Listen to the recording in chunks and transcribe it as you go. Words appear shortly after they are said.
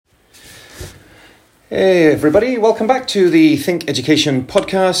Hey everybody, welcome back to the Think Education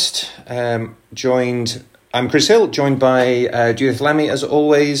podcast. I'm Chris Hill, joined by Judith Lammy as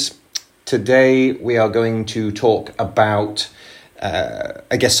always. Today we are going to talk about,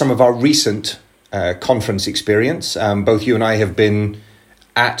 some of our recent conference experience. Both you and I have been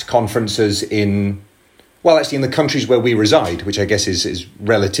at conferences in the countries where we reside, which I guess is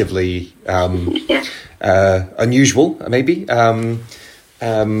relatively unusual, maybe.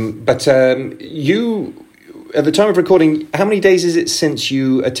 But you, at the time of recording, how many days is it since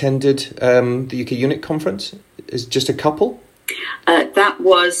you attended the UK Unit conference? Is just a couple? That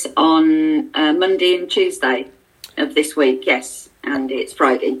was on Monday and Tuesday of this week, yes, and it's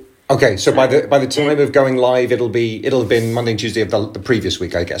Friday. Okay, so by the time of going live, it'll have been Monday and Tuesday of the previous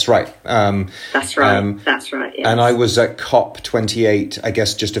week, I guess, right? That's right. That's right. Yes. And I was at COP28, I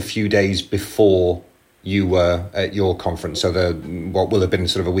guess, just a few days before you were at your conference, so what will have been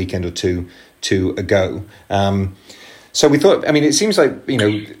sort of a weekend or two ago. So we thought, it seems like,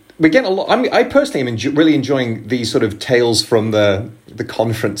 we're getting a lot. I personally am really enjoying these sort of tales from the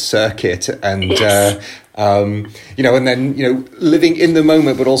conference circuit, and yes. And then living in the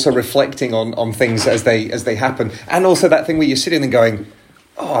moment, but also reflecting on things as they happen, and also that thing where you're sitting and going,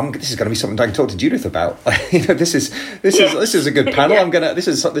 "Oh, this is going to be something I can talk to Judith about." This is a good panel. Yeah. This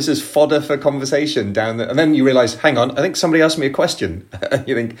is fodder for conversation down there. And then you realise, hang on, I think somebody asked me a question.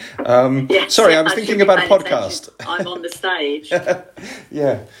 You think, sorry, I was thinking about a podcast. I'm on the stage.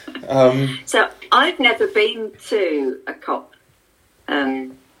 Yeah. So I've never been to a COP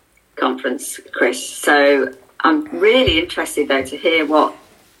conference, Chris. So I'm really interested though to hear what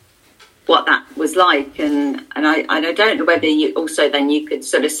that was like, and I don't know whether you could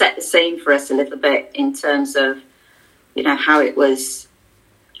sort of set the scene for us a little bit in terms of how it was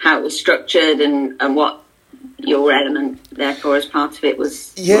structured and what your element therefore as part of it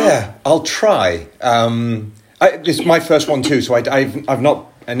was. Yeah, I'll try. It's my first one too, so I've not.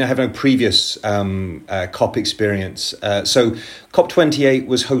 And I have no previous COP experience. So COP28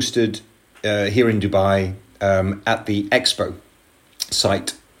 was hosted here in Dubai at the Expo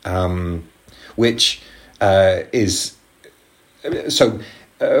site. Which is so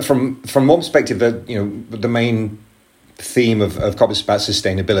from one perspective, the main theme of COP is about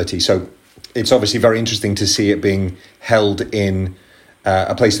sustainability. So it's obviously very interesting to see it being held in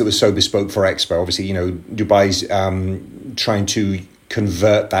a place that was so bespoke for Expo. Obviously, Dubai's trying to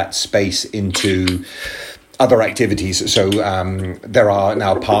convert that space into other activities. So there are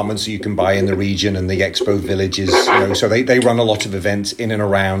now apartments you can buy in the region, and the Expo villages, so they run a lot of events in and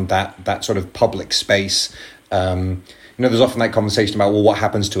around that sort of public space. There's often that conversation about, well, what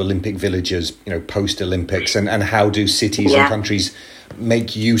happens to Olympic villages, post Olympics, and how do cities and countries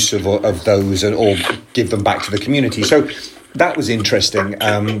make use of those or give them back to the community. So that was interesting.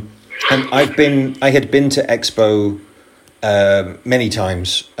 And I had been to Expo many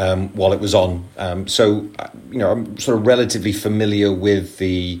times while it was on, so I'm sort of relatively familiar with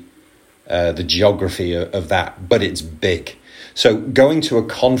the geography of that, but it's big. So going to a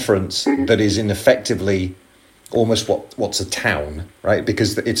conference that is in effectively almost what's a town, right?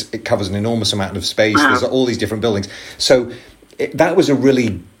 Because it covers an enormous amount of space. Wow. There's all these different buildings. So that was a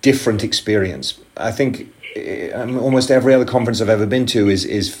really different experience. I think. Almost every other conference I've ever been to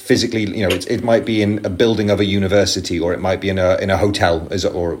is physically, it might be in a building of a university, or it might be in a hotel,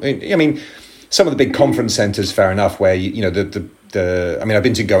 some of the big conference centers, fair enough, where I've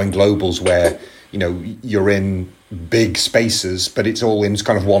been to Going Globals where you're in big spaces, but it's all in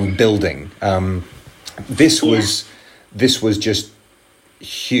kind of one building. This was just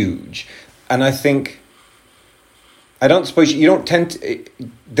huge, and I think. I don't suppose you don't tend to.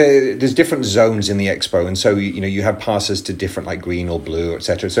 There's different zones in the Expo, and so you have passes to different, like green or blue,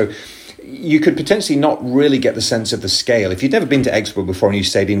 etc. So you could potentially not really get the sense of the scale if you'd never been to Expo before and you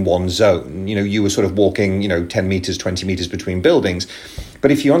stayed in one zone. You were sort of walking 10 meters, 20 meters between buildings.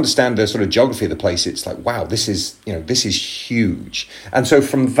 But if you understand the sort of geography of the place, it's like, wow, this is huge. And so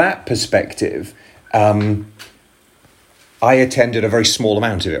from that perspective. I attended a very small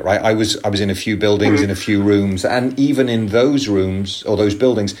amount of it, right? I was in a few buildings, in a few rooms, and even in those rooms or those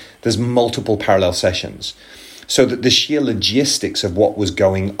buildings, there's multiple parallel sessions. So that the sheer logistics of what was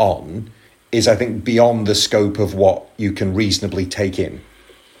going on is, I think, beyond the scope of what you can reasonably take in.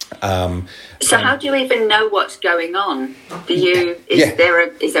 So how do you even know what's going on? Is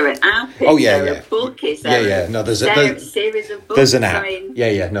there an app? Oh, yeah, is there a book? Is there No, there's a series of books? There's an app.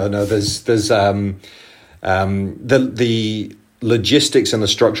 There's logistics and the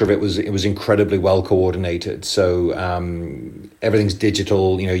structure of it was incredibly well coordinated. So everything's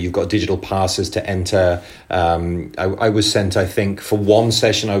digital. You've got digital passes to enter. I was sent, I think, for one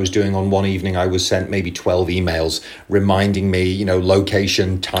session I was doing on one evening, I was sent maybe 12 emails reminding me,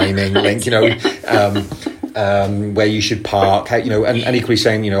 location, timing, link, where you should park, and equally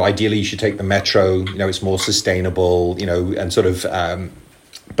saying, ideally you should take the metro. It's more sustainable, and sort of.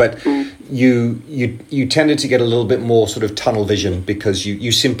 But you tended to get a little bit more sort of tunnel vision because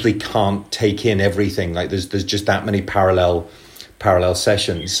you simply can't take in everything. Like there's just that many parallel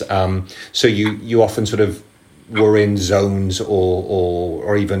sessions. So you often sort of were in zones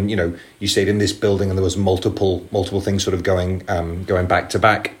or even you stayed in this building and there was multiple things sort of going back to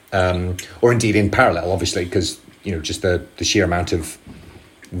back, or indeed in parallel, obviously, because just the sheer amount of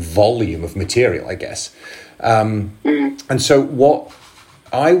volume of material, I guess. And so what.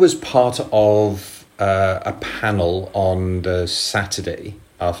 I was part of a panel on the Saturday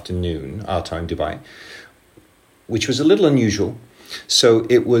afternoon, our time, Dubai, which was a little unusual. So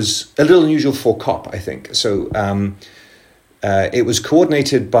it was a little unusual for COP, I think. So it was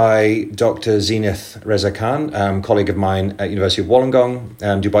coordinated by Dr. Zenith Reza Khan, colleague of mine at University of Wollongong,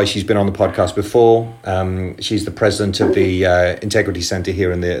 Dubai. She's been on the podcast before. She's the president of the Integrity Center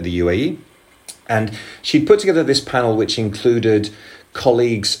here in the UAE. And she'd put together this panel which included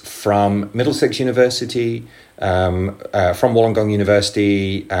colleagues from Middlesex University, from Wollongong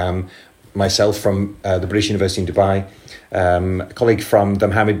University, myself from the British University in Dubai, a colleague from the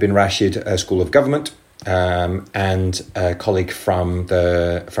Mohammed bin Rashid School of Government, and a colleague from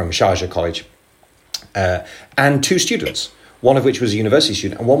Sharjah College, and two students, one of which was a university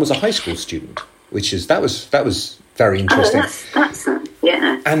student and one was a high school student, that was very interesting. That's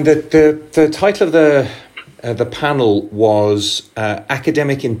yeah. And the title of the panel was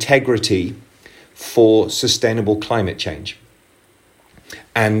Academic Integrity for Sustainable Climate Change.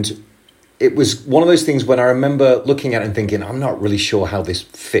 And it was one of those things when I remember looking at it and thinking, I'm not really sure how this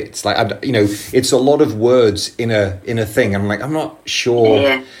fits. Like, it's a lot of words in a thing. I'm like, I'm not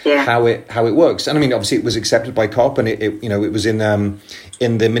sure how it works. And I mean, obviously it was accepted by COP and it was in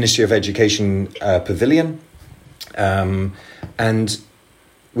the Ministry of Education pavilion. And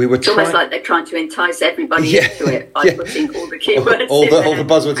we were almost like they're trying to entice everybody into it by putting all the keywords all the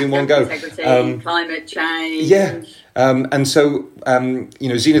buzzwords in one go. Integrity, climate change. Yeah. And so,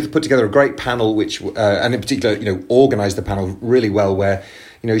 Zenith put together a great panel, which, and in particular, organised the panel really well, where,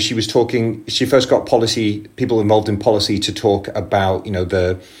 she was talking, she first got people involved in policy to talk about,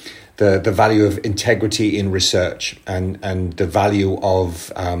 the value of integrity in research and the value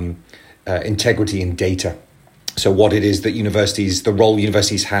of integrity in data. So what it is that the role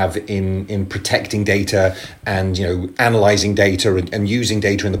universities have in protecting data and, analysing data and using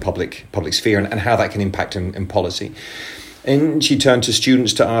data in the public sphere and how that can impact in policy. And she turned to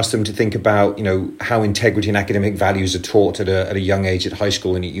students to ask them to think about, how integrity and academic values are taught at a young age at high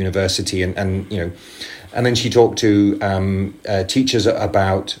school and at university. And then she talked to teachers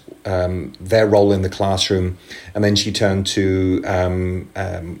about their role in the classroom. And then she turned to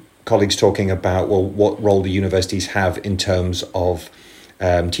colleagues talking about, what role do universities have in terms of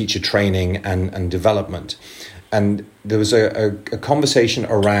teacher training and development. And there was a conversation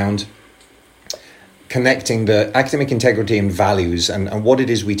around connecting the academic integrity and values and what it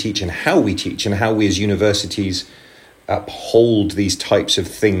is we teach and how we teach and how we as universities uphold these types of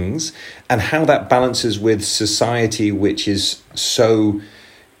things and how that balances with society, which is so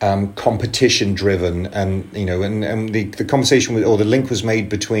competition driven, and the conversation or the link was made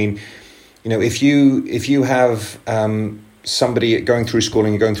between, if you have somebody going through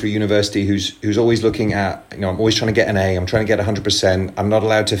schooling and going through university who's always looking at, I'm always trying to get an A, I'm trying to get 100%, I'm not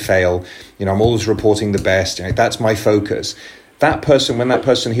allowed to fail, I'm always reporting the best, that's my focus. That person, when that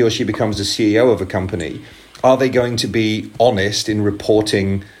person, he or she becomes the CEO of a company, are they going to be honest in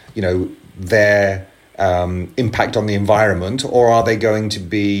reporting, their impact on the environment, or are they going to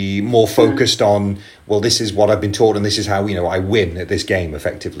be more focused on, well, this is what I've been taught and this is how I win at this game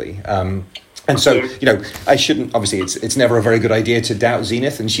effectively. And so I shouldn't, obviously it's never a very good idea to doubt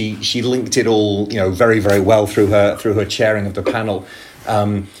Zenith, and she linked it all very, very well through her chairing of the panel.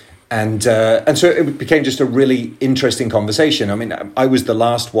 And so it became just a really interesting conversation. I mean, I was the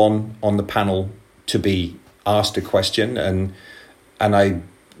last one on the panel to be asked a question, and I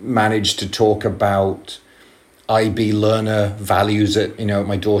managed to talk about IB learner values at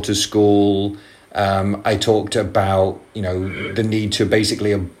my daughter's school. I talked about the need to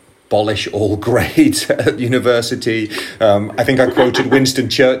basically abolish all grades at university. I think I quoted Winston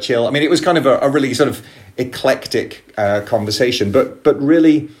Churchill. I mean, it was kind of a really sort of eclectic conversation, but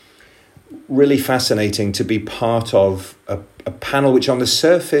really really fascinating to be part of a panel which on the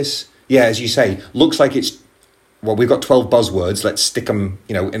surface, yeah, as you say, looks like it's, well, we've got 12 buzzwords, let's stick them,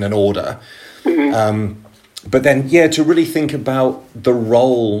 in an order. But then, to really think about the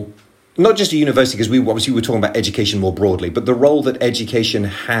role, not just a university, because we obviously were talking about education more broadly, but the role that education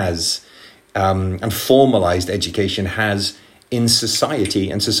has, and formalized education has in society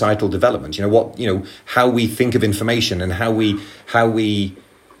and societal development. How we think of information and how we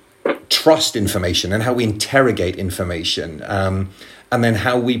trust information and how we interrogate information, and then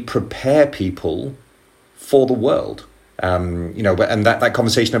how we prepare people for the world. And that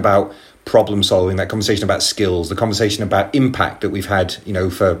conversation about problem solving, that conversation about skills, the conversation about impact that we've had,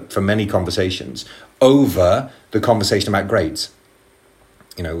 for many conversations over the conversation about grades.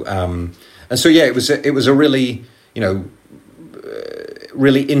 And so it was a really,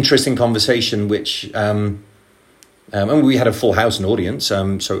 really interesting conversation, which and we had a full house and audience, so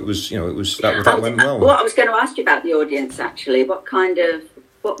it was that went well. Well, I was going to ask you about the audience actually. What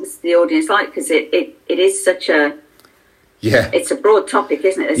was the audience like? Because it is such a it's a broad topic,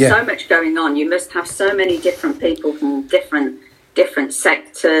 isn't it? There's so much going on. You must have so many different people from different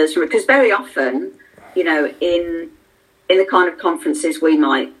sectors, because very often, in the kind of conferences we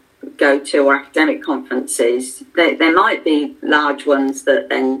might go to, or academic conferences, there might be large ones that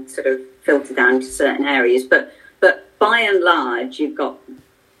then sort of filter down to certain areas, but by and large you've got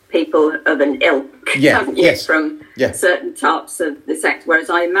people of an ilk, haven't you, from certain types of the sector,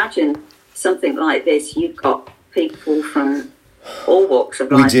 whereas I imagine something like this, you've got people from all walks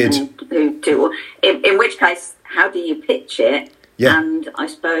of life. Who do, in which case, how do you pitch it? And I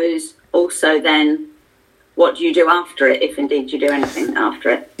suppose also then, what do you do after it, if indeed you do anything after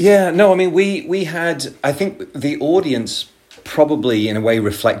it? We had, I think the audience probably in a way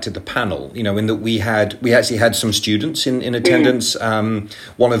reflected the panel, in that we actually had some students in attendance.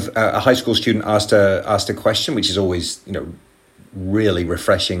 One of a high school student asked a question, which is always, really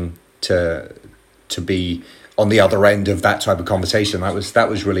refreshing to be on the other end of that type of conversation. That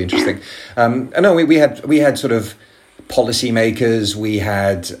was really interesting. We had sort of policymakers, we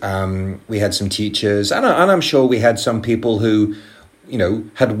had some teachers, and I'm sure we had some people who,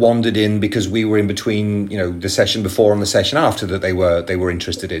 had wandered in because we were in between, the session before and the session after that they were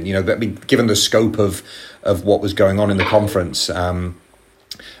interested in. Given the scope of what was going on in the conference.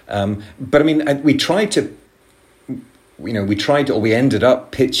 But we tried to, or we ended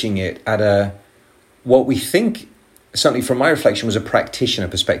up pitching it at what we think, certainly from my reflection, was a practitioner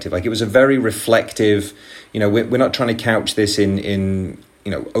perspective. Like, it was a very reflective, we're not trying to couch this in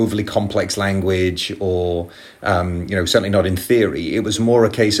overly complex language, or, certainly not in theory. It was more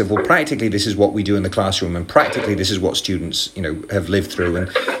a case of, well, practically this is what we do in the classroom, and practically this is what students, have lived through. And,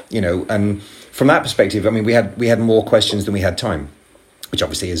 and from that perspective, we had more questions than we had time, which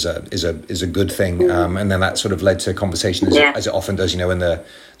obviously is a good thing. And then that sort of led to conversation, as it often does, in the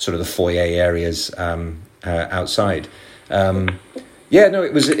sort of the foyer areas outside. It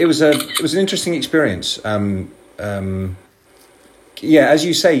was an interesting experience. As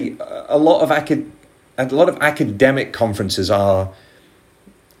you say, a lot of academic conferences are,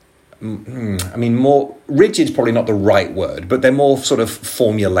 more rigid is probably not the right word, but they're more sort of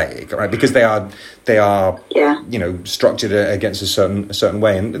formulaic, right? Because they are structured against a certain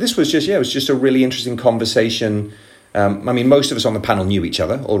way. And this was just a really interesting conversation. Most of us on the panel knew each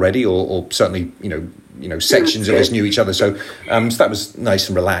other already, or certainly sections of us knew each other. So that was nice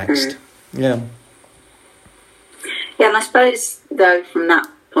and relaxed. Yeah, and I suppose, though, from that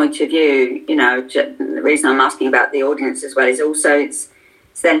point of view, the reason I'm asking about the audience as well is also it's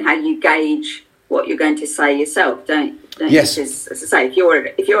then how you gauge what you're going to say yourself, don't yes. you? Because, as I say, if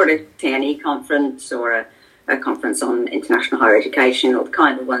you're at a TNE conference or a conference on international higher education, or the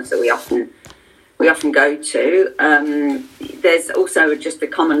kind of ones that we often go to, there's also just a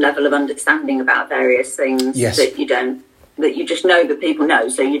common level of understanding about various things that you just know that people know,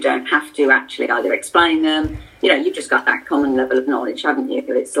 so you don't have to actually either explain them. You've just got that common level of knowledge, haven't you?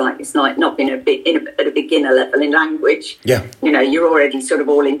 It's like not being at a beginner level in language. Yeah. You're already sort of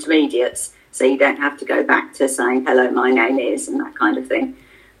all intermediates, so you don't have to go back to saying hello, my name is, and that kind of thing.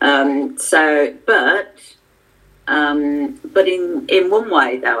 But in one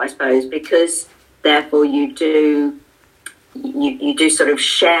way, though, I suppose, because therefore you do sort of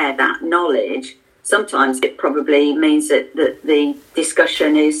share that knowledge. Sometimes it probably means that the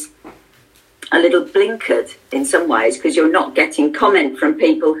discussion is a little blinkered in some ways, because you're not getting comment from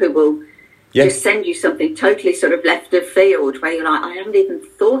people who will just send you something totally sort of left of field, where you're like, I haven't even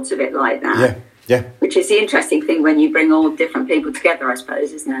thought of it like that. Yeah. Which is the interesting thing when you bring all different people together, I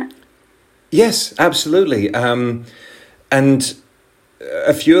suppose, isn't it? Yes, absolutely. And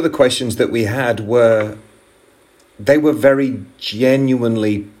a few of the questions that we had were very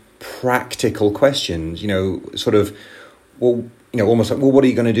genuinely practical questions, sort of, well, almost like, well, what are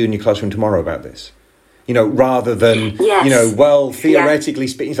you going to do in your classroom tomorrow about this? Rather than, yes. Well, theoretically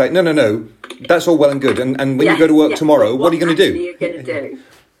speaking, it's like, no, that's all well and good. And when you go to work tomorrow, what are you going to do? What are you going to do?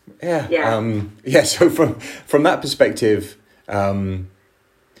 Yeah. So from that perspective,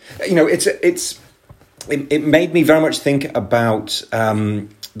 it made me very much think about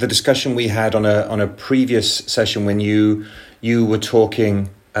the discussion we had on a previous session when you were talking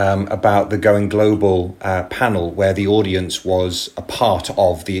about the Going Global panel, where the audience was a part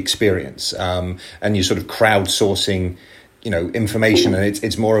of the experience, and you're sort of crowdsourcing, information, and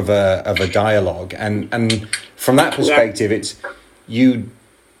it's more of a dialogue. And from that perspective, it's you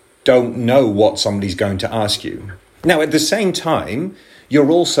don't know what somebody's going to ask you. Now, at the same time, you're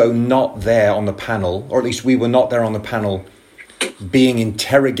also not there on the panel, or at least we were not there on the panel, being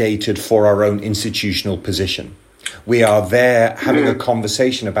interrogated for our own institutional position. We are there having a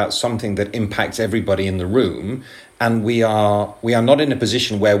conversation about something that impacts everybody in the room, and we are not in a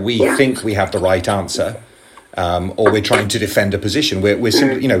position where we think we have the right answer, or we're trying to defend a position. We're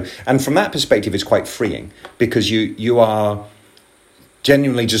simply, and from that perspective, it's quite freeing, because you are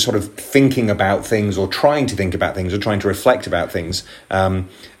genuinely just sort of thinking about things, or trying to think about things, or trying to reflect about things, and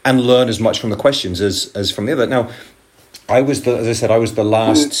learn as much from the questions as from the other. Now, as I said, I was the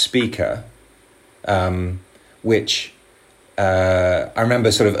last speaker, which I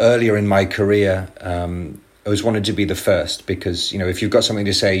remember sort of earlier in my career, I always wanted to be the first, because, if you've got something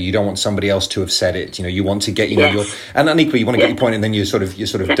to say, you don't want somebody else to have said it. You want to get, and unequally, you want to get your point, and then you're sort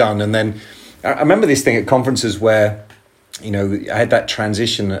of done. And then I remember this thing at conferences where, I had that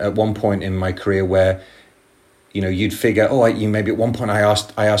transition at one point in my career where, you'd figure, maybe at one point I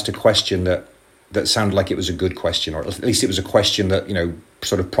asked a question that sounded like it was a good question, or at least it was a question that,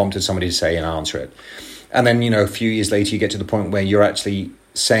 sort of prompted somebody to say and answer it. And then, a few years later, you get to the point where you're actually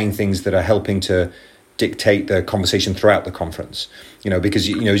saying things that are helping to dictate the conversation throughout the conference, because,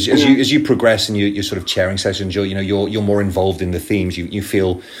 as you progress and you're sort of chairing sessions, you're more involved in the themes, you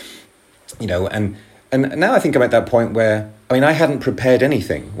feel, and now I think I'm at that point where, I hadn't prepared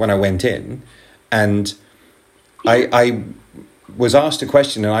anything when I went in, and I was asked a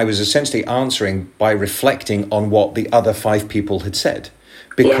question, and I was essentially answering by reflecting on what the other 5 people had said,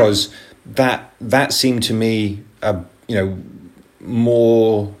 because that seemed to me,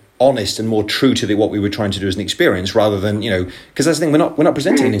 more honest and more true to what we were trying to do as an experience, rather than, because that's the thing, we're not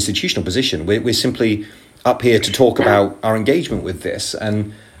presenting an institutional position. We're simply up here to talk about our engagement with this,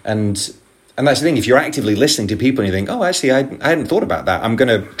 and that's the thing. If you're actively listening to people and you think, oh, actually, I hadn't thought about that, I'm going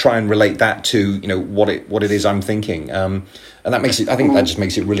to try and relate that to, what it is I'm thinking, and that makes it. I think that just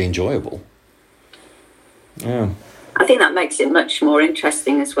makes it really enjoyable. Yeah. I think that makes it much more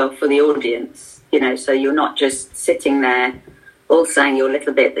interesting as well for the audience, so you're not just sitting there all saying your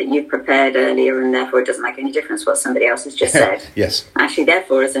little bit that you've prepared earlier, and therefore it doesn't make any difference what somebody else has just said. Yes. Actually,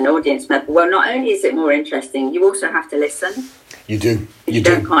 therefore, as an audience member, well, not only is it more interesting, you also have to listen. You do. You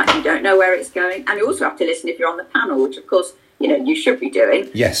don't know where it's going, and you also have to listen if you're on the panel, which of course you should be doing.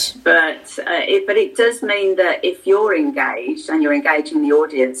 Yes. But it does mean that if you're engaged and you're engaging the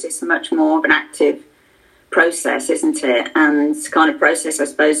audience, it's much more of an active process, isn't it? And it's the kind of process, I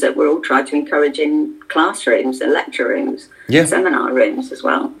suppose, that we're all trying to encourage in classrooms and lecture rooms, seminar rooms as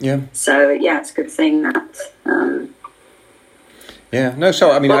well. Yeah. So it's a good thing that.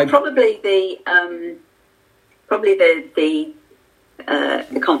 Probably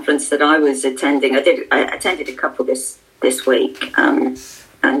the conference that I was attending. I attended a couple this week, and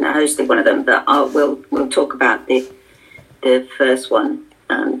I hosted one of them. But we'll talk about the first one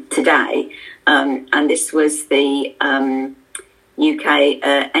today. And this was the UK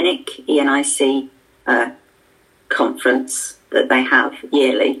ENIC conference that they have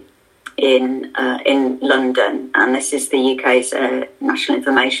yearly in London, and this is the UK's National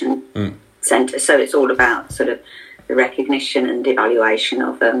Information Centre. So it's all about sort of the recognition and evaluation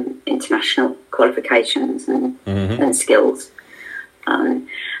of international qualifications and skills, and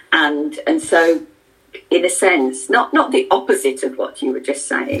so, in a sense, not the opposite of what you were just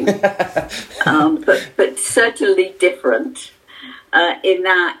saying, but certainly different, in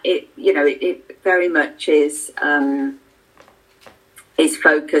that it very much is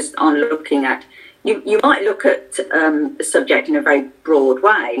focused on looking at. You might look at the subject in a very broad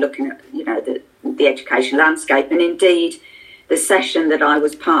way, looking at the education landscape, and indeed the session that I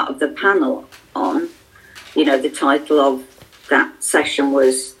was part of the panel on, the title of that session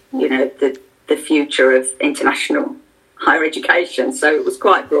was the future of international higher education, so it was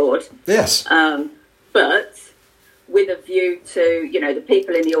quite broad. Yes. But with a view to, you know, the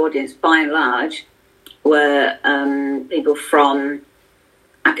people in the audience, by and large, were people from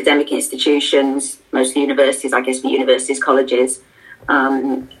academic institutions, mostly universities, I guess, universities, colleges,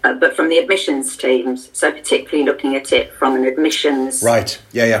 but from the admissions teams. So particularly looking at it from an admissions,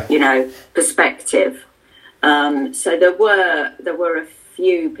 you know, perspective. So there were a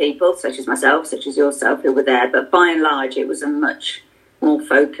few people, such as myself, such as yourself, who were there, but by and large, it was a much more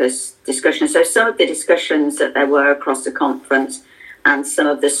focused discussion. So some of the discussions that there were across the conference and some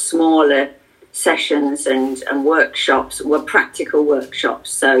of the smaller sessions and workshops were practical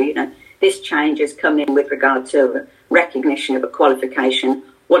workshops. So, you know, this change has come in with regard to recognition of a qualification.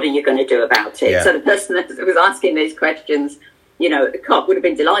 What are you going to do about it? Yeah. So the person that was asking these questions, you know, the COP would have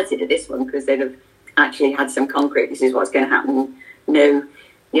been delighted at this one because they'd have actually had some concrete, this is what's going to happen new,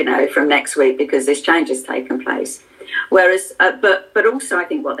 you know, from next week because this change has taken place. Whereas, but also I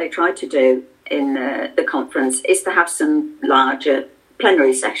think what they tried to do in the conference is to have some larger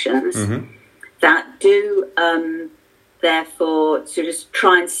plenary sessions that do, therefore, to just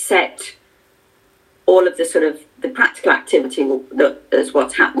try and set all of the sort of the practical activity that is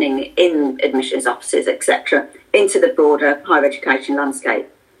what's happening in admissions offices, etc., into the broader higher education landscape.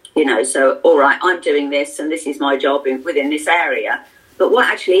 You know, so, all right, I'm doing this and this is my job within this area. But what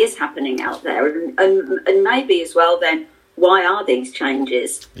actually is happening out there? And maybe as well then, why are these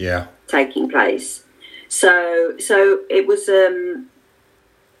changes taking place? So it was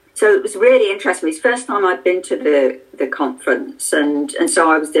really interesting. It's the first time I'd been to the conference, and so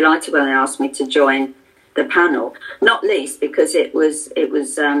I was delighted when they asked me to join the panel. Not least because it was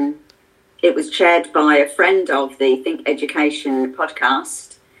chaired by a friend of the Think Education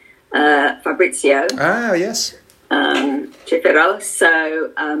podcast, Fabrizio. Ah, yes. Cifero.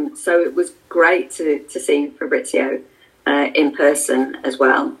 So it was great to see Fabrizio in person as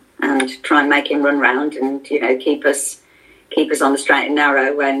well, and try and make him run round and, you know, keep us on the straight and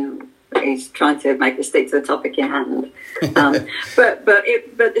narrow when he's trying to make us stick to the topic in hand. But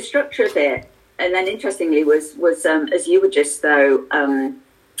the structure of it, and then interestingly was as you were just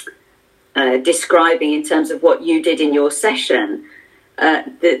describing in terms of what you did in your session.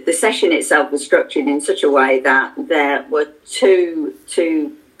 The session itself was structured in such a way that there were two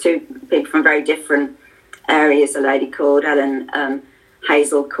people from very different areas. A lady called Ellen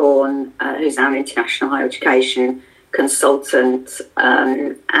Hazel Korn, who's our international higher education consultant,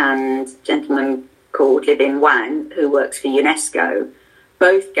 and a gentleman called Libin Wang, who works for UNESCO.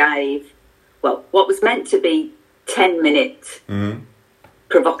 Both gave, well, what was meant to be 10-minute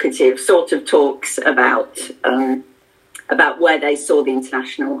provocative sort of talks about where they saw the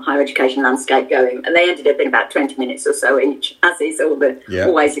international higher education landscape going, and they ended up in about 20 minutes or so each, as is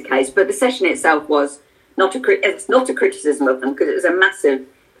always the case. But the session itself was it's not a criticism of them because it was a massive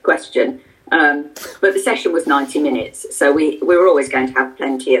question. But the session was 90 minutes, so we were always going to have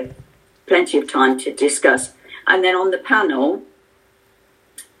plenty of time to discuss. And then on the panel,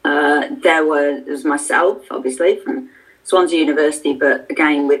 there was myself, obviously from Swansea University, but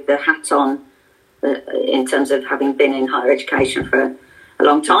again with the hat on. In terms of having been in higher education for a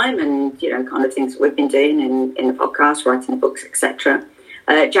long time, and, you know, kind of things we've been doing in the podcast, writing the books, etc.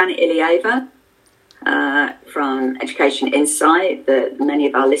 Janet Ilieva from Education Insight, that many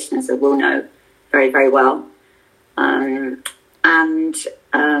of our listeners will know very, very well, and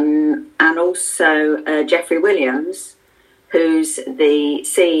also Jeffrey Williams, who's the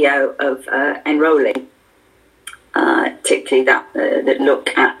CEO of Enrolling. Particularly that look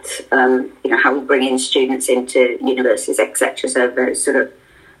at you know, how we bring in students into universities, etc. So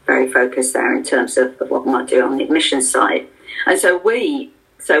very focused there in terms of what we might do on the admissions side. And so we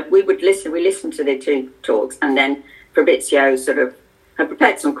would listen. We listened to the two talks, and then Fabrizio sort of had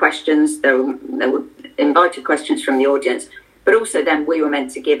prepared some questions. There were invited questions from the audience, but also then we were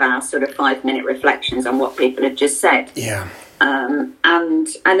meant to give our sort of 5-minute reflections on what people had just said. Yeah. And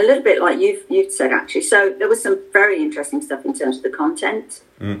a little bit like you've said, actually. So there was some very interesting stuff in terms of the content.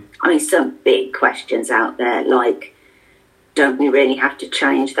 I mean, some big questions out there, like, don't we really have to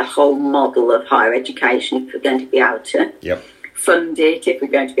change the whole model of higher education if we're going to be able to fund it, if we're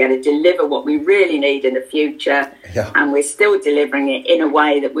going to be able to deliver what we really need in the future, and we're still delivering it in a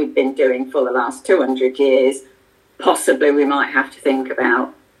way that we've been doing for the last 200 years, possibly we might have to think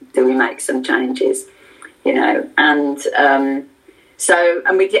about, do we make some changes? You know, and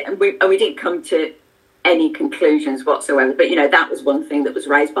we didn't come to any conclusions whatsoever. But, you know, that was one thing that was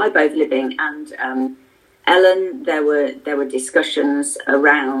raised by both Libin and Ellen. There were discussions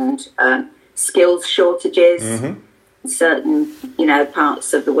around skills shortages, certain, you know,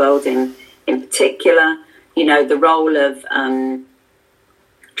 parts of the world in particular. You know, the role of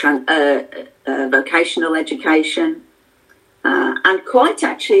vocational education. And quite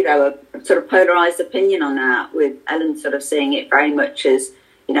actually, though, a sort of polarised opinion on that, with Ellen sort of seeing it very much as,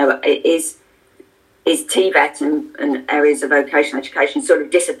 you know, is TVET and areas of vocational education sort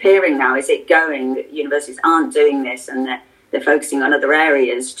of disappearing now? Is it going that universities aren't doing this and they're focusing on other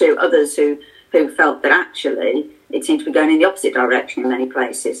areas, to others who felt that actually it seemed to be going in the opposite direction in many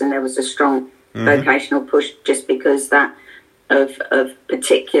places, and there was a strong vocational push just because that of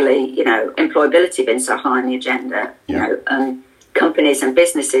particularly, you know, employability being so high on the agenda, you know, companies and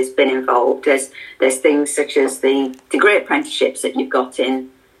businesses been involved. There's things such as the degree apprenticeships that you've got in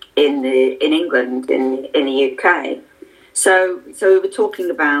England, in the UK. So we were talking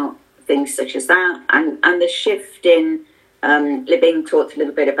about things such as that, and the shift in Libing talked a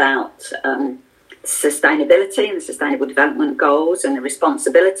little bit about sustainability and the sustainable development goals and the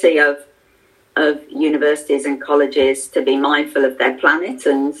responsibility of universities and colleges to be mindful of their planet,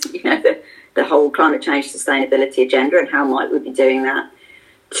 and, you know, the whole climate change sustainability agenda and how might we be doing that,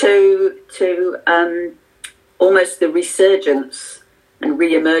 to almost the resurgence and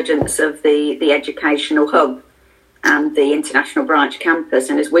re-emergence of the educational hub and the international branch campus.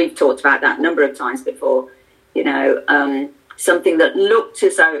 And as we've talked about that a number of times before, you know, something that looked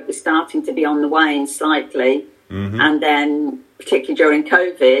as though it was starting to be on the wane slightly, and then particularly during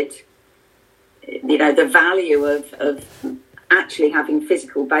COVID, you know, the value of actually having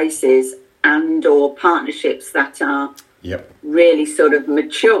physical bases and or partnerships that are really sort of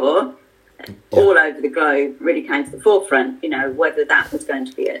mature all over the globe really came to the forefront, you know, whether that was going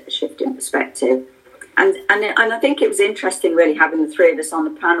to be a shift in perspective. And I think it was interesting really having the three of us on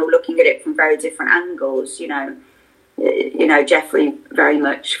the panel looking at it from very different angles, you know, Jeffrey very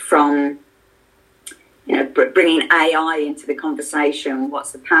much from, you know, bringing AI into the conversation.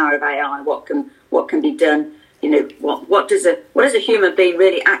 What's the power of AI? What can be done? You know, what does a human being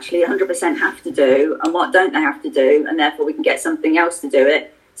really actually 100% have to do, and what don't they have to do? And therefore we can get something else to do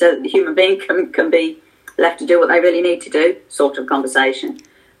it, so that the human being can be left to do what they really need to do, sort of conversation.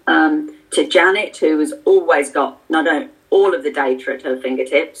 To Janet, who has always got not only all of the data at her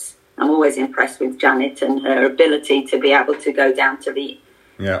fingertips. I'm always impressed with Janet and her ability to be able to go down to the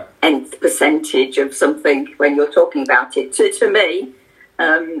nth percentage of something when you're talking about it. To me,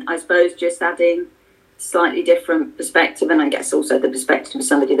 I suppose just adding slightly different perspective, and I guess also the perspective of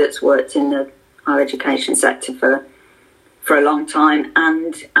somebody that's worked in the higher education sector for a long time,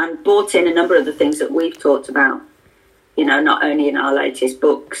 and brought in a number of the things that we've talked about, you know, not only in our latest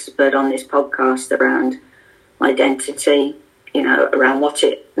books, but on this podcast around identity, you know, around what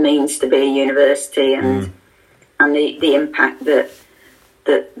it means to be a university, and the impact that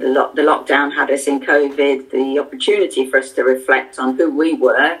the lockdown had us in COVID, the opportunity for us to reflect on who we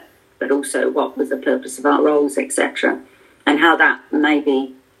were, but also what was the purpose of our roles, etc. And how that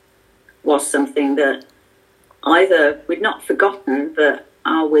maybe was something that either we'd not forgotten, but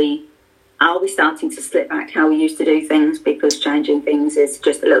are we starting to slip back how we used to do things because changing things is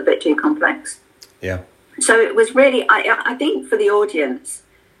just a little bit too complex? Yeah. So it was really, I think, for the audience,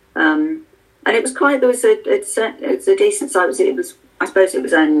 and it was quite. There was a decent size. I suppose it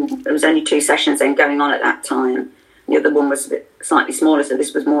was only 2 sessions then going on at that time. The other one was a bit slightly smaller, so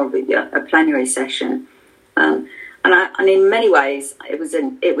this was more of a plenary session. And in many ways,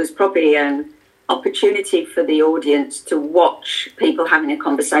 it was probably an opportunity for the audience to watch people having a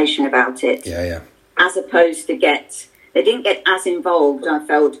conversation about it. As opposed to they didn't get as involved, I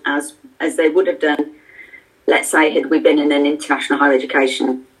felt, as they would have done, let's say, had we been in an international higher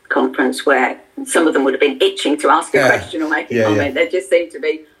education conference where some of them would have been itching to ask a question or make a comment. They just seemed to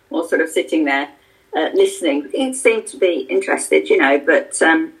be more sort of sitting there listening. It seemed to be interested, you know, but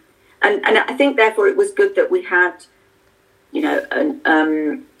and I think therefore it was good that we had, you know,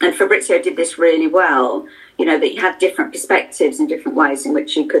 and Fabrizio did this really well, you know, that you had different perspectives and different ways in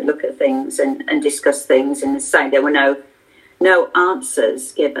which you could look at things and discuss things, and say there were no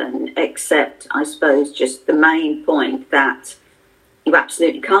answers given, except, I suppose, just the main point that you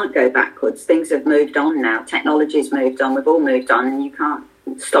absolutely can't go backwards. Things have moved on now. Technology's moved on. We've all moved on, and you can't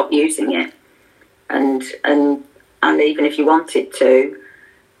stop using it. And even if you wanted to,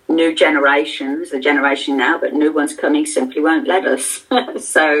 new generations, the generation now, but new ones coming, simply won't let us.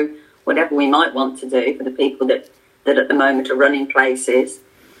 So whatever we might want to do for the people that at the moment are running places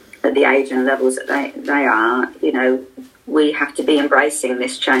at the age and levels that they are, you know, we have to be embracing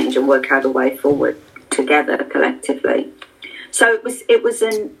this change and work out a way forward together collectively. So it was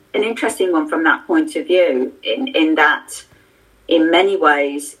an interesting one from that point of view, in that in many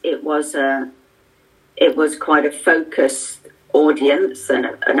ways it was quite a focused audience and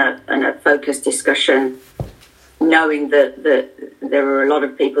a focused discussion knowing that there were a lot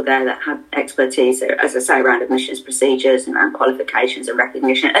of people there that had expertise, as I say, around admissions procedures and around qualifications and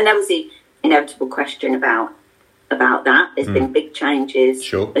recognition. And there was the inevitable question about that. There's been big changes,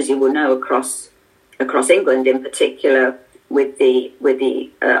 sure, as you will know, across England in particular, with the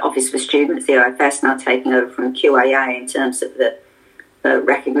Office for Students, the OFS, now taking over from QAA in terms of the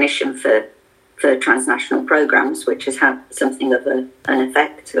recognition for transnational programmes, which has had something of an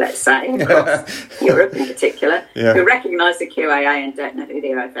effect, let's say, across Europe in particular, who recognise the QAA and don't know who the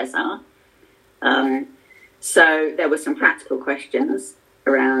OFS are. So there were some practical questions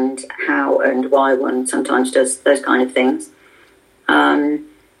around how and why one sometimes does those kind of things.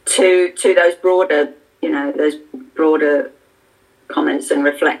 To those broader comments and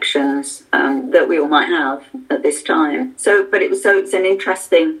reflections that we all might have at this time. But it's an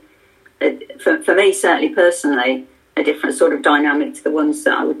interesting, for me certainly personally, a different sort of dynamic to the ones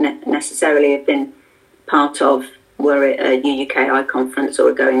that I would necessarily have been part of, were it a UUKI conference or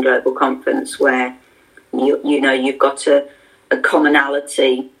a Going Global conference, where you've got a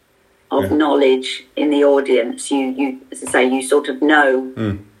commonality of knowledge in the audience. You as I say, you sort of know,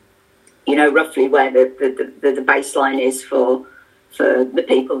 roughly where the baseline is for the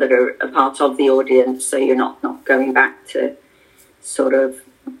people that are a part of the audience. So you're not going back to sort of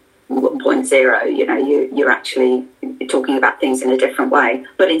 1.0. You're actually talking about things in a different way.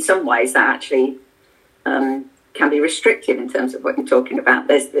 But in some ways, that actually can be restrictive in terms of what you're talking about.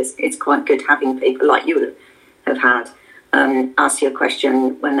 It's quite good having people like you have had ask you a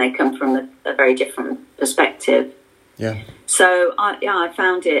question when they come from a very different perspective. Yeah. So I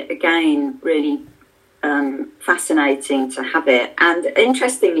found it again really fascinating to have it. And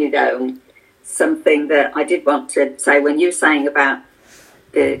interestingly, though, something that I did want to say when you were saying about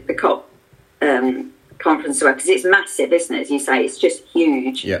the COP conference, because it's massive, isn't it? As you say, it's just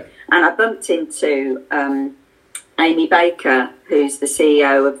huge. Yeah. And I bumped into Amy Baker, who's the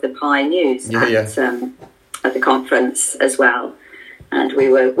CEO of the Pi News at the conference as well, and we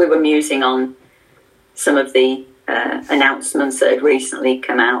were musing on some of the announcements that had recently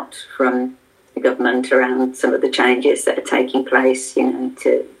come out from the government around some of the changes that are taking place,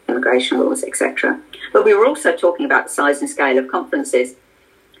 to immigration laws, etc. But we were also talking about the size and scale of conferences,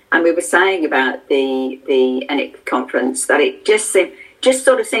 and we were saying about the ENIC conference that it just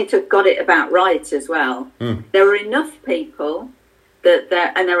sort of seemed to have got it about right as well. There were enough people and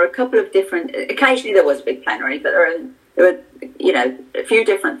there were a couple of different. Occasionally there was a big plenary, but there were a few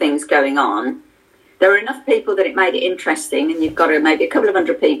different things going on. There were enough people that it made it interesting, and you've got maybe a couple of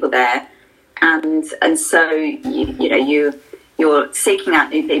hundred people there, and so you're seeking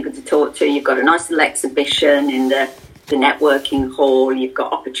out new people to talk to. You've got a nice little exhibition in the networking hall. You've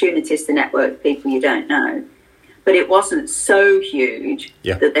got opportunities to network with people you don't know. But it wasn't so huge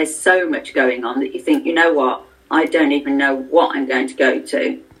that there's so much going on that you think, you know what, I don't even know what I'm going to go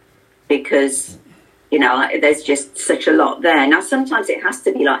to, because, there's just such a lot there. Now, sometimes it has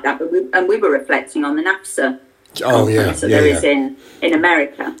to be like that, but we were reflecting on the NAFSA conference that there is in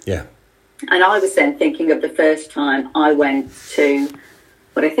America. Yeah. And I was then thinking of the first time I went to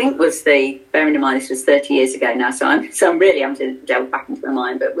what I think was bearing in mind this was 30 years ago now, so I'm really having to delve back into my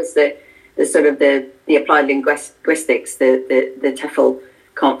mind, but was the sort of the applied linguistics, the TEFL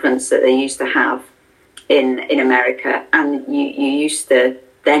conference that they used to have in America. And you used to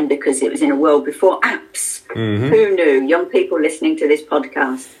then, because it was in a world before apps, who knew, young people listening to this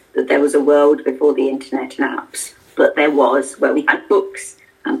podcast, that there was a world before the internet and apps? But there was, where we had books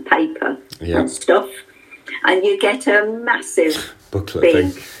and paper and stuff, and you get a massive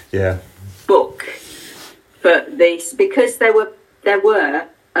booklet book for this, because there were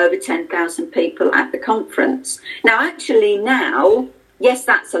over 10,000 people at the conference. Now, actually now, yes,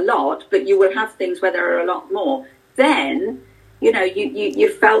 that's a lot, but you will have things where there are a lot more. Then, you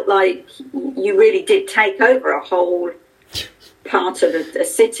felt like you really did take over a whole part of a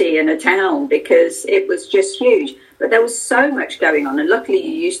city and a town, because it was just huge. But there was so much going on, and luckily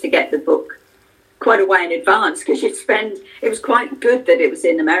you used to get the book quite a way in advance, because it was quite good that it was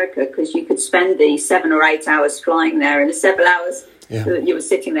in America, because you could spend the 7 or 8 hours flying there and the 7 hours that you were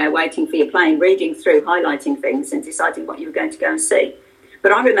sitting there waiting for your plane, reading through, highlighting things and deciding what you were going to go and see.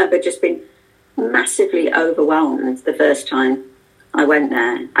 But I remember just being massively overwhelmed the first time I went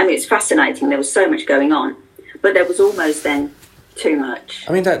there. I mean, it's fascinating. There was so much going on, but there was almost then too much.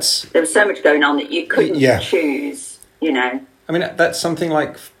 I mean, there was so much going on that you couldn't choose, I mean, that's something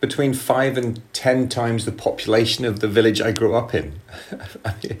like between 5 and 10 times the population of the village I grew up in.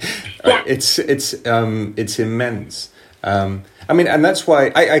 It's immense. I mean, and that's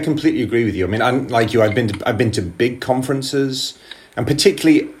why I completely agree with you. I mean, like you, I've been to big conferences, and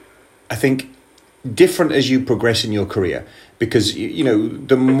particularly, I think different as you progress in your career, because you know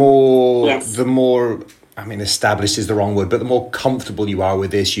the more Yes. I mean, established is the wrong word, but the more comfortable you are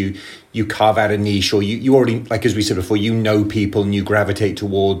with this, you carve out a niche, or you already, like as we said before, you know people and you gravitate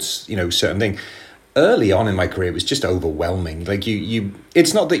towards, you know, certain thing. Early on in my career, it was just overwhelming. Like you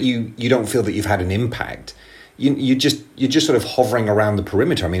it's not that you don't feel that you've had an impact. You're just sort of hovering around the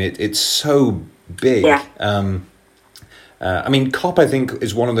perimeter. I mean, it's so big. Yeah. I mean, COP, I think,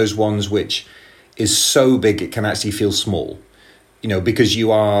 is one of those ones which is so big it can actually feel small. You know, because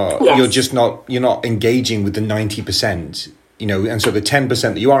Yes. you're not engaging with the 90%. You know, and so the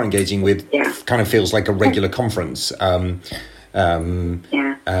 10% that you are engaging with kind of feels like a regular conference. But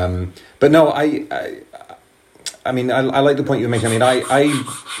no, I mean, I like the point you were making. I mean,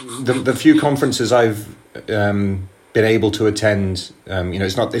 the few conferences I've been able to attend, you know,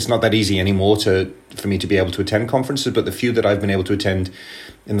 it's not that easy anymore for me to be able to attend conferences, but the few that I've been able to attend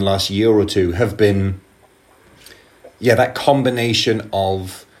in the last year or two have been, that combination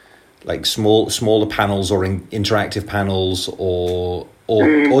of like smaller panels or interactive panels or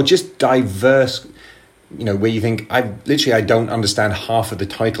just diverse, you know, where you think I don't understand half of the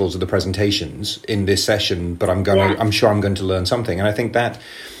titles of the presentations in this session, but I'm sure I'm going to learn something. And I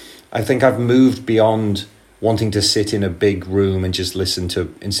think I've moved beyond wanting to sit in a big room and just listen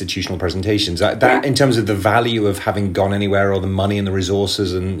to institutional presentations. That in terms of the value of having gone anywhere, or the money and the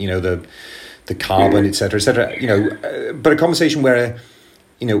resources and, you know, the carbon, et cetera, you know, but a conversation where,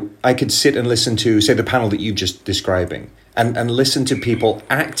 you know, I could sit and listen to, say, the panel that you're just describing, and listen to people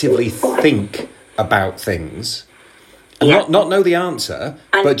actively think about things, and not know the answer,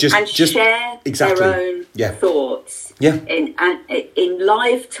 but just share exactly their own thoughts in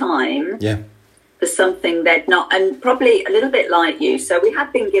live time for something they'd not, and probably a little bit like you. So we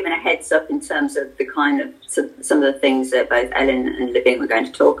had been given a heads up in terms of the kind of some of the things that both Ellen and Libby were going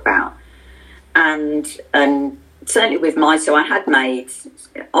to talk about, and certainly with so I had made,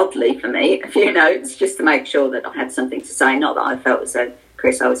 oddly for me, a few notes just to make sure that I had something to say. Not that I felt as though,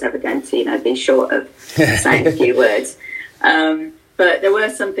 Chris, I was ever going to, you know, be short of saying a few words. But there were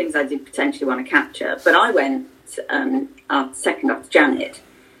some things I did potentially want to capture. But I went second after Janet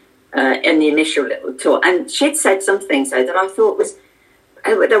in the initial little tour, and she'd said some things though that I thought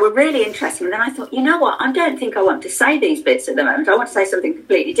they were really interesting. And then I thought, you know what, I don't think I want to say these bits at the moment. I want to say something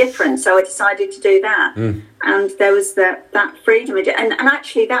completely different. So I decided to do that. And there was that freedom. And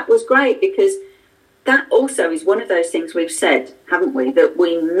actually that was great, because that also is one of those things we've said, haven't we, that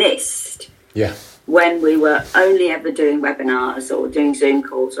we missed when we were only ever doing webinars or doing Zoom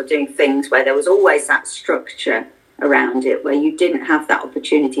calls or doing things where there was always that structure around it, where you didn't have that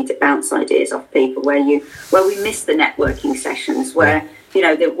opportunity to bounce ideas off people, where we missed the networking sessions, where, you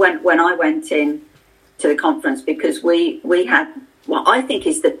know, when I went in to the conference, because we had what I think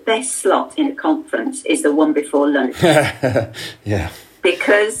is the best slot in a conference is the one before lunch.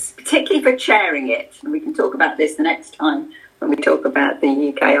 Because particularly for chairing it, and we can talk about this the next time when we talk about the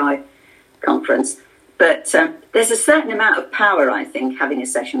UKI conference, but there's a certain amount of power, I think, having a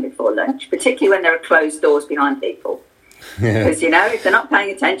session before lunch, particularly when there are closed doors behind people. Because, you know, if they're not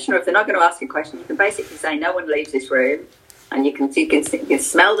paying attention, or if they're not going to ask a question, you can basically say no one leaves this room, and you can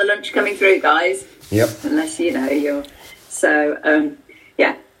smell the lunch coming through, guys. Unless, you know, you're so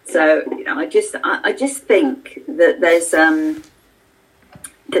so, you know, I just think that there's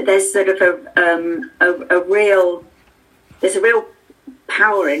sort of a real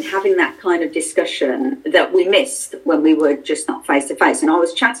power in having that kind of discussion that we missed when we were just not face to face. And I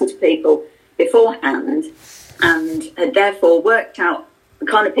was chatting to people beforehand, and had therefore worked out the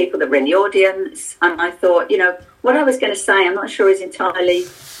kind of people that were in the audience. And I thought, you know, what I was going to say, I'm not sure is entirely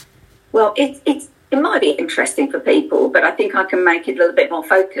well. It might be interesting for people, but I think I can make it a little bit more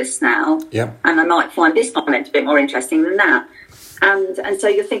focused now. And I might find this comment a bit more interesting than that. And so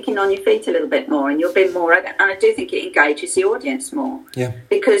you're thinking on your feet a little bit more, and you'll be more, and I do think it engages the audience more.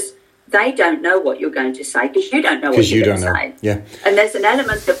 Because they don't know what you're going to say, because you don't know what you're going to say. And there's an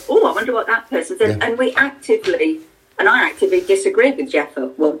element of, I wonder what that person said. And I actively disagreed with Jeff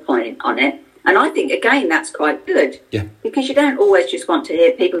at one point on it. And I think, again, that's quite good. Because you don't always just want to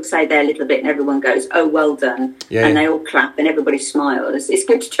hear people say their little bit and everyone goes, oh, well done. And they all clap and everybody smiles. It's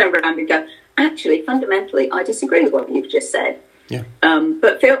good to turn around and go, actually, fundamentally, I disagree with what you've just said.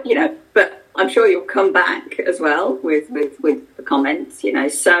 But I'm sure you'll come back as well with the comments, you know.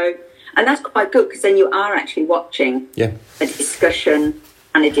 So, and that's quite good, because then you are actually watching a discussion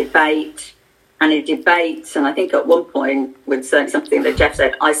and a debate. And I think at one point, with something that Jeff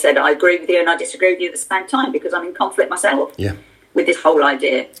said, I said, I agree with you and I disagree with you at the same time, because I'm in conflict myself with this whole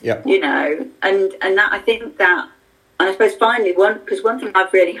idea, you know. And that, I think that, and I suppose finally, one thing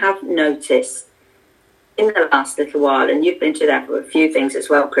I've really have noticed in the last little while, and you've been to that for a few things as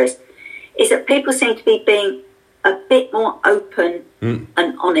well, Chris, is that people seem to be being a bit more open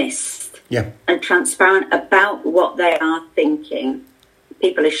and honest and transparent about what they are thinking.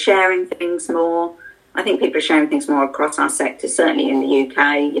 People are sharing things more. I think people are sharing things more across our sector, certainly in the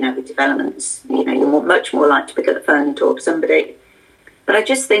UK, with developments. You're much more likely to pick up the phone and talk to somebody. But I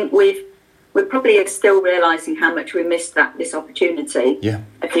just think we're probably still realising how much we missed this opportunity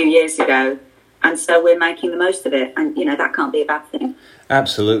a few years ago. And so we're making the most of it. And, that can't be a bad thing.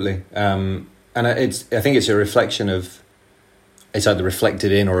 Absolutely. And I think it's a reflection of, it's either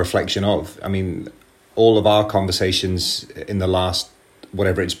reflected in or reflection of. I mean, all of our conversations in the last,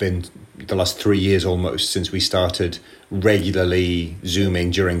 whatever it's been, the last 3 years almost since we started regularly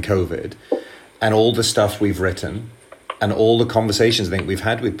Zooming during COVID, and all the stuff we've written and all the conversations I think we've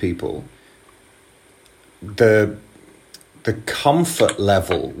had with people, the comfort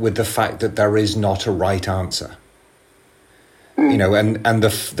level with the fact that there is not a right answer, and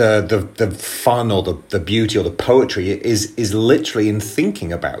the fun or the beauty or the poetry is literally in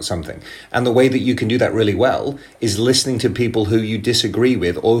thinking about something. And the way that you can do that really well is listening to people who you disagree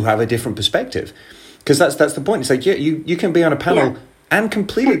with or who have a different perspective. Because that's the point. It's like, you can be on a panel and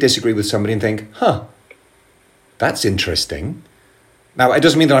completely disagree with somebody and think, that's interesting. Now, it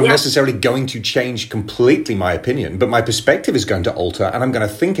doesn't mean that I'm necessarily going to change completely my opinion, but my perspective is going to alter, and I'm going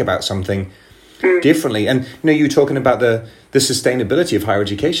to think about something differently. And, you're talking about the sustainability of higher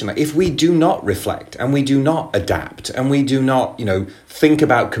education. Like, if we do not reflect and we do not adapt and we do not, think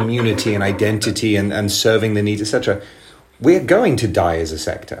about community and identity and serving the needs, etc., we're going to die as a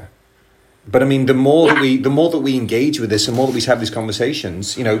sector. But I mean, the more that we engage with this, the more that we have these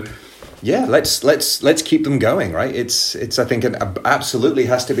conversations, let's keep them going, right? It's I think absolutely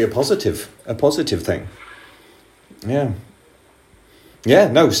has to be a positive thing. So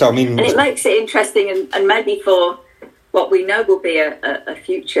I mean, and it makes it interesting, and maybe for what we know will be a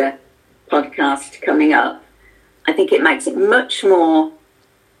future podcast coming up, I think it makes it much more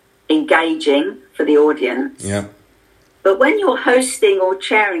engaging for the audience. But when you're hosting or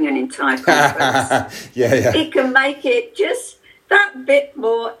chairing an entire conference, it can make it just that bit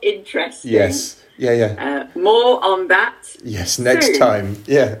more interesting. Yes. More on that. Yes, next soon. Time.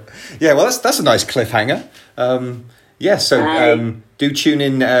 Yeah. Well, that's a nice cliffhanger. So do tune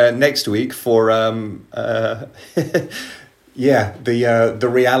in next week for the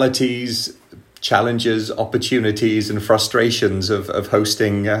realities, challenges, opportunities, and frustrations of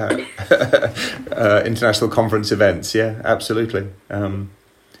hosting international conference events. Yeah, absolutely.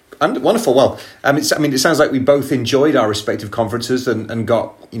 And wonderful. Well, it sounds like we both enjoyed our respective conferences and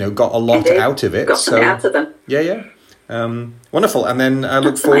got a lot out of it. Got something out of them. Yeah. Wonderful. And then I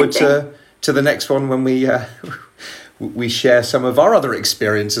look forward to the next one when we share some of our other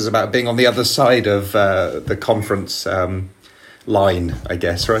experiences about being on the other side of the conference line, I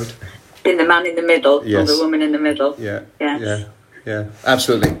guess, right? In the man in the middle, or the woman in the middle. Yeah.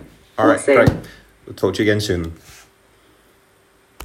 Absolutely. All right, great. We'll talk to you again soon.